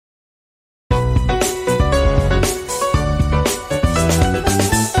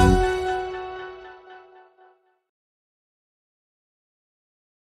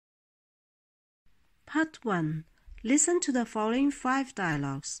Part 1. Listen to the following 5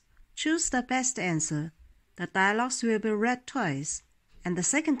 dialogues. Choose the best answer. The dialogues will be read twice, and the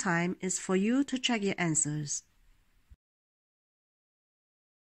second time is for you to check your answers.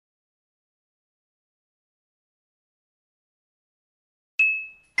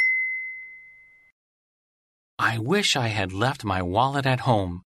 I wish I had left my wallet at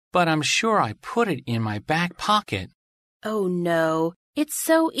home, but I'm sure I put it in my back pocket. Oh no, it's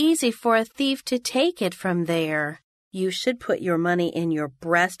so easy for a thief to take it from there. You should put your money in your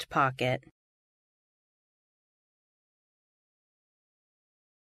breast pocket.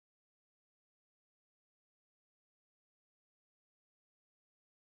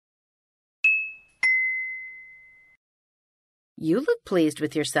 You look pleased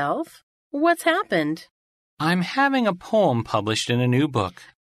with yourself. What's happened? I'm having a poem published in a new book.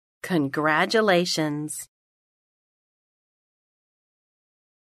 Congratulations.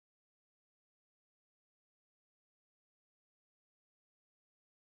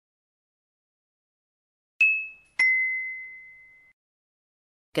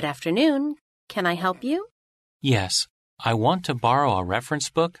 Good afternoon. Can I help you? Yes, I want to borrow a reference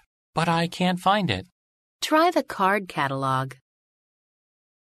book, but I can't find it. Try the card catalog.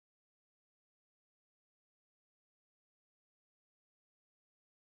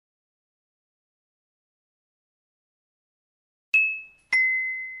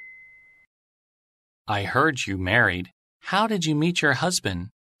 I heard you married. How did you meet your husband?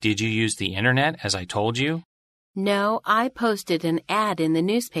 Did you use the internet as I told you? No, I posted an ad in the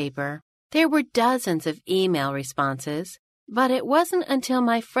newspaper. There were dozens of email responses, but it wasn't until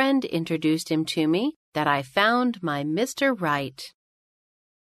my friend introduced him to me that I found my Mr. Right.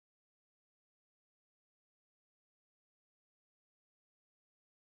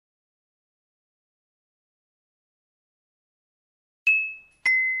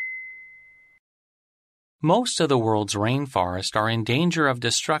 Most of the world's rainforests are in danger of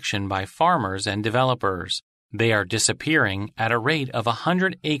destruction by farmers and developers. They are disappearing at a rate of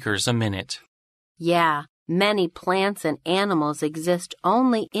 100 acres a minute. Yeah, many plants and animals exist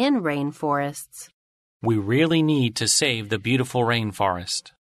only in rainforests. We really need to save the beautiful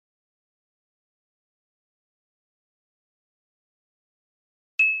rainforest.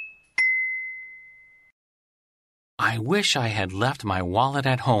 I wish I had left my wallet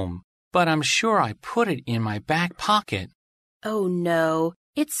at home, but I'm sure I put it in my back pocket. Oh no,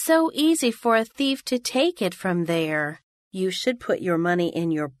 it's so easy for a thief to take it from there. You should put your money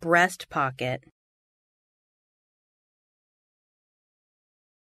in your breast pocket.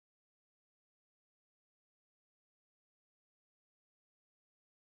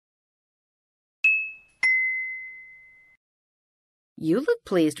 You look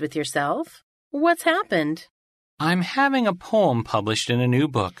pleased with yourself. What's happened? I'm having a poem published in a new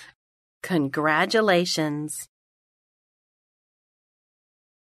book. Congratulations.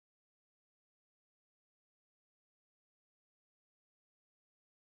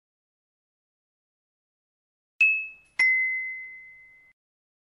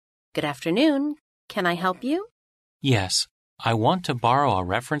 Good afternoon. Can I help you? Yes, I want to borrow a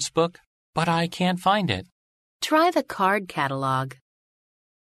reference book, but I can't find it. Try the card catalog.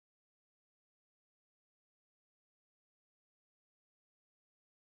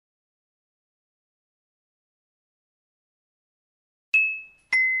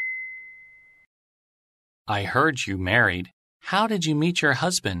 I heard you married. How did you meet your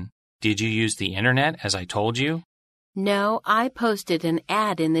husband? Did you use the internet as I told you? No, I posted an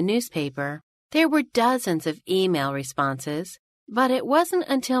ad in the newspaper. There were dozens of email responses, but it wasn't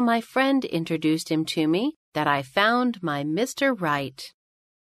until my friend introduced him to me that I found my Mr. Right.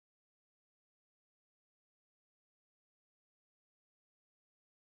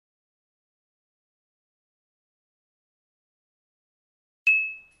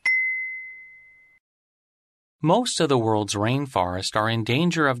 Most of the world's rainforests are in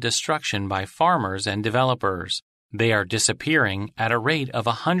danger of destruction by farmers and developers. They are disappearing at a rate of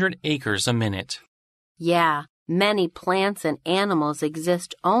 100 acres a minute. Yeah, many plants and animals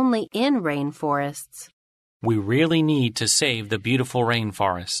exist only in rainforests. We really need to save the beautiful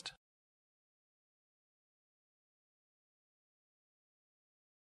rainforest.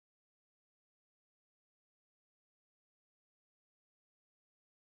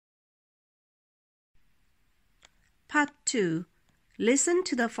 Part 2. Listen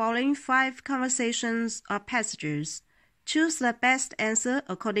to the following 5 conversations or passages. Choose the best answer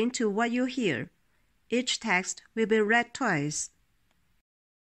according to what you hear. Each text will be read twice.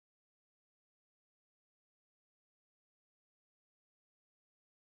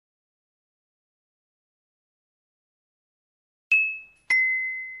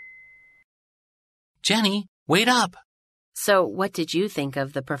 Jenny, wait up! So, what did you think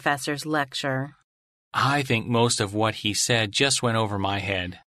of the professor's lecture? I think most of what he said just went over my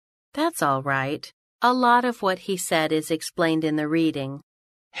head. That's all right. A lot of what he said is explained in the reading.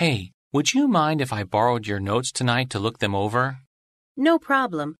 Hey, would you mind if I borrowed your notes tonight to look them over? No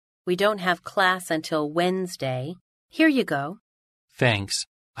problem. We don't have class until Wednesday. Here you go. Thanks.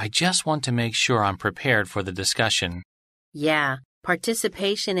 I just want to make sure I'm prepared for the discussion. Yeah,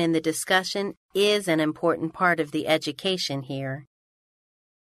 participation in the discussion is an important part of the education here.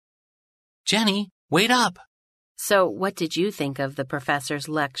 Jenny, wait up! So, what did you think of the professor's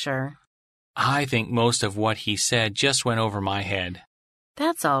lecture? I think most of what he said just went over my head.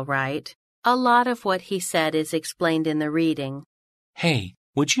 That's all right. A lot of what he said is explained in the reading. Hey,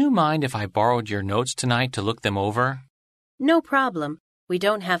 would you mind if I borrowed your notes tonight to look them over? No problem. We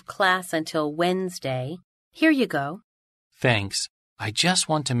don't have class until Wednesday. Here you go. Thanks. I just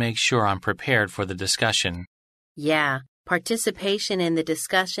want to make sure I'm prepared for the discussion. Yeah, participation in the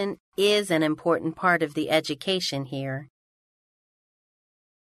discussion is an important part of the education here.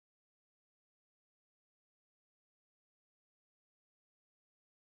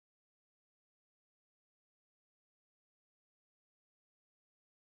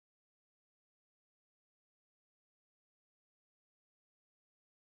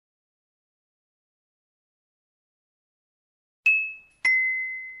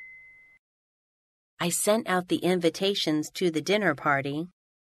 I sent out the invitations to the dinner party.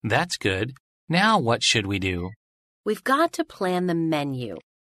 That's good. Now what should we do? We've got to plan the menu.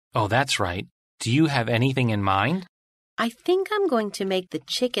 Oh, that's right. Do you have anything in mind? I think I'm going to make the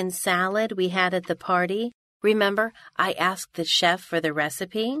chicken salad we had at the party. Remember, I asked the chef for the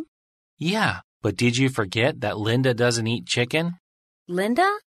recipe? Yeah, but did you forget that Linda doesn't eat chicken?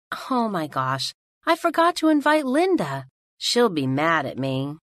 Linda? Oh my gosh, I forgot to invite Linda. She'll be mad at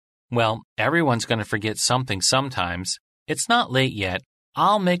me. Well, everyone's going to forget something sometimes. It's not late yet.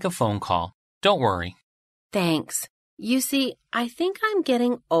 I'll make a phone call. Don't worry. Thanks. You see, I think I'm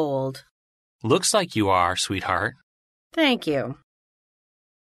getting old. Looks like you are, sweetheart. Thank you.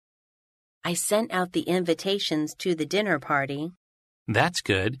 I sent out the invitations to the dinner party. That's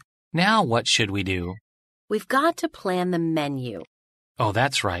good. Now what should we do? We've got to plan the menu. Oh,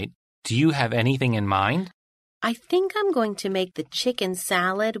 that's right. Do you have anything in mind? I think I'm going to make the chicken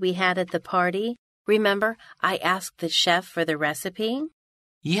salad we had at the party. Remember, I asked the chef for the recipe?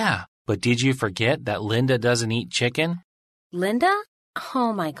 Yeah, but did you forget that Linda doesn't eat chicken? Linda?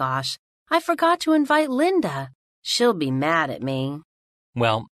 Oh my gosh, I forgot to invite Linda. She'll be mad at me.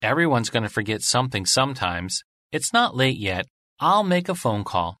 Well, everyone's going to forget something sometimes. It's not late yet. I'll make a phone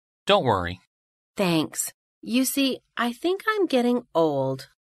call. Don't worry. Thanks. You see, I think I'm getting old.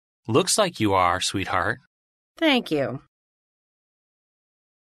 Looks like you are, sweetheart. Thank you.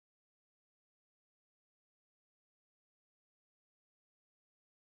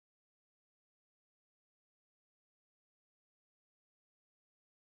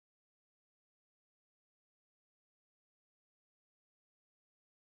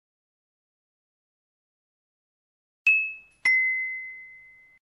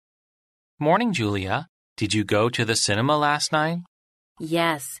 Morning, Julia. Did you go to the cinema last night?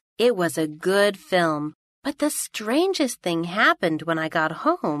 Yes, it was a good film. But the strangest thing happened when I got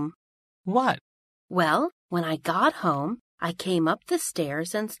home. What? Well, when I got home, I came up the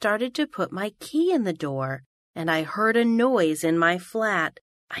stairs and started to put my key in the door, and I heard a noise in my flat.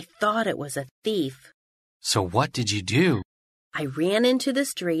 I thought it was a thief. So what did you do? I ran into the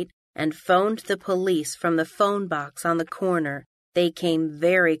street and phoned the police from the phone box on the corner. They came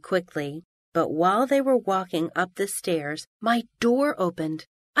very quickly, but while they were walking up the stairs, my door opened.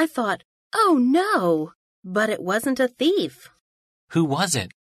 I thought, oh no! But it wasn't a thief. Who was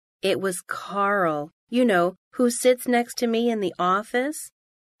it? It was Carl, who sits next to me in the office.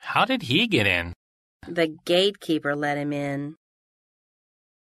 How did he get in? The gatekeeper let him in.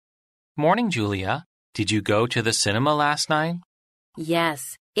 Morning, Julia. Did you go to the cinema last night?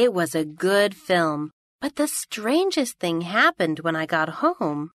 Yes, it was a good film. But the strangest thing happened when I got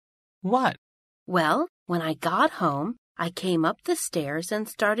home. What? Well, when I got home, I came up the stairs and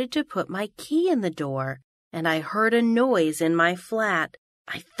started to put my key in the door, and I heard a noise in my flat.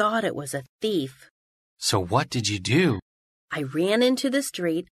 I thought it was a thief. So what did you do? I ran into the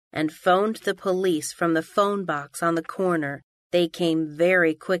street and phoned the police from the phone box on the corner. They came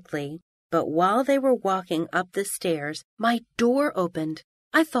very quickly, but while they were walking up the stairs, my door opened.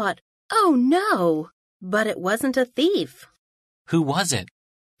 I thought, oh no! But it wasn't a thief. Who was it?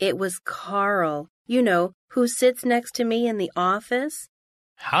 It was Carl, who sits next to me in the office.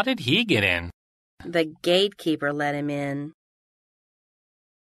 How did he get in? The gatekeeper let him in.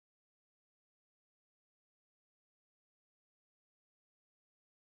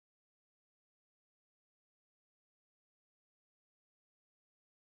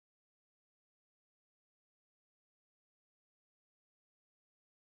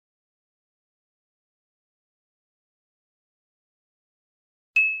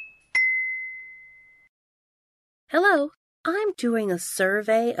 Hello, I'm doing a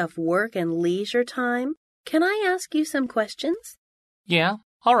survey of work and leisure time. Can I ask you some questions? Yeah,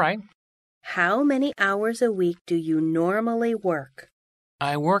 all right. How many hours a week do you normally work?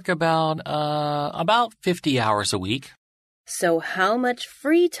 I work about 50 hours a week. So how much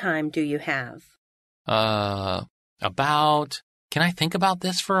free time do you have? Can I think about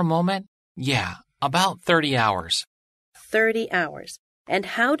this for a moment? Yeah, about 30 hours. 30 hours. And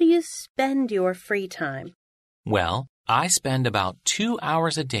how do you spend your free time? Well, I spend about 2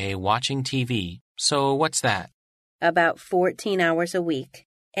 hours a day watching TV. So what's that? About 14 hours a week.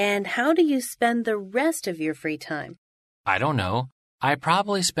 And how do you spend the rest of your free time? I don't know. I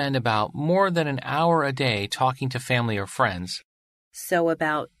probably spend about more than an hour a day talking to family or friends. So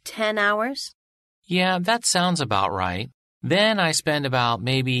about 10 hours? Yeah, that sounds about right. Then I spend about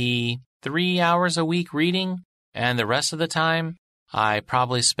maybe 3 hours a week reading, and the rest of the time, I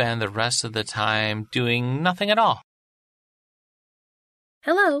probably spend the rest of the time doing nothing at all.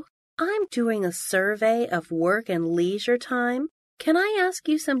 Hello, I'm doing a survey of work and leisure time. Can I ask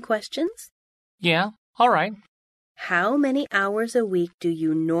you some questions? Yeah, all right. How many hours a week do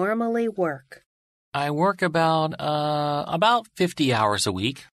you normally work? I work about 50 hours a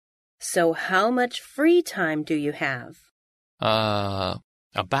week. So how much free time do you have? Can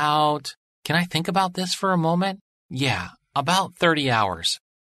I think about this for a moment? Yeah, about 30 hours.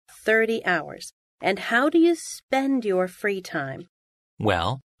 30 hours. And how do you spend your free time?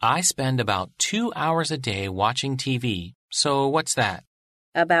 Well, I spend about 2 hours a day watching TV. So what's that?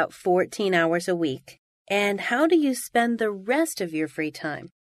 About 14 hours a week. And how do you spend the rest of your free time?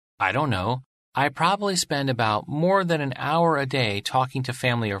 I don't know. I probably spend about more than an hour a day talking to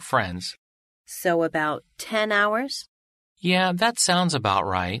family or friends. So about 10 hours? Yeah, that sounds about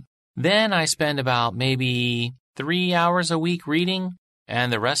right. Then I spend about maybe 3 hours a week reading,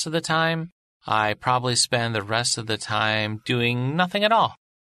 and the rest of the time, I probably spend the rest of the time doing nothing at all.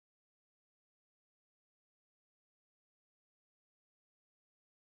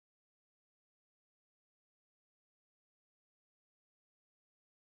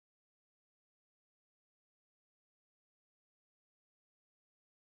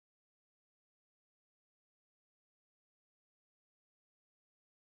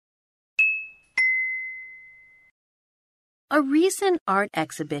 A recent art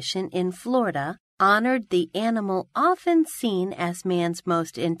exhibition in Florida honored the animal often seen as man's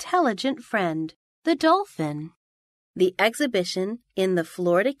most intelligent friend, the dolphin. The exhibition in the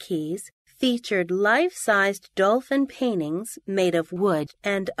Florida Keys featured life-sized dolphin paintings made of wood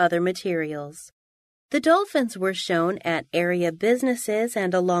and other materials. The dolphins were shown at area businesses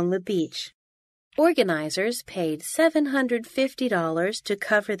and along the beach. Organizers paid $750 to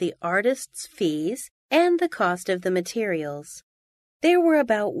cover the artists' fees and the cost of the materials. There were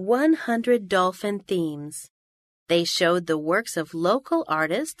about 100 dolphin themes. They showed the works of local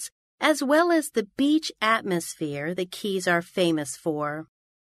artists as well as the beach atmosphere the Keys are famous for.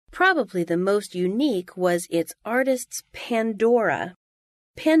 Probably the most unique was its artist's Pandora.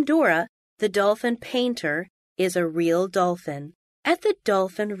 Pandora, the dolphin painter, is a real dolphin. At the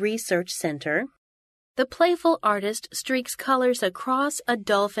Dolphin Research Center, the playful artist streaks colors across a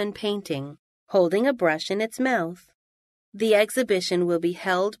dolphin painting, holding a brush in its mouth. The exhibition will be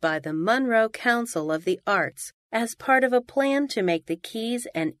held by the Monroe Council of the Arts as part of a plan to make the Keys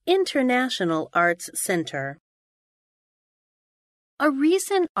an international arts center. A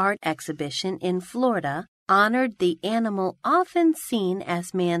recent art exhibition in Florida honored the animal often seen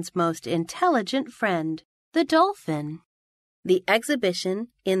as man's most intelligent friend, the dolphin. The exhibition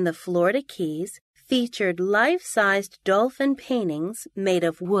in the Florida Keys featured life-sized dolphin paintings made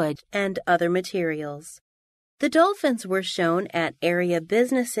of wood and other materials. The dolphins were shown at area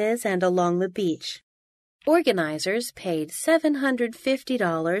businesses and along the beach. Organizers paid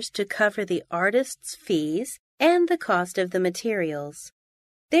 $750 to cover the artists' fees and the cost of the materials.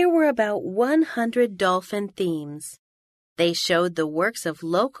 There were about 100 dolphin themes. They showed the works of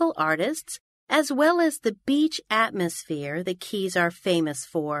local artists as well as the beach atmosphere the Keys are famous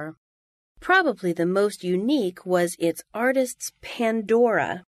for. Probably the most unique was its artist's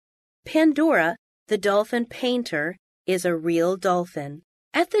Pandora. Pandora, the dolphin painter, is a real dolphin.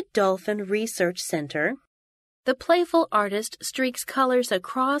 At the Dolphin Research Center, the playful artist streaks colors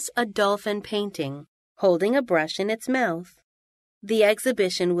across a dolphin painting, holding a brush in its mouth. The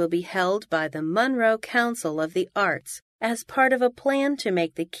exhibition will be held by the Monroe Council of the Arts as part of a plan to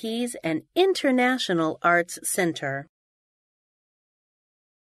make the Keys an international arts center.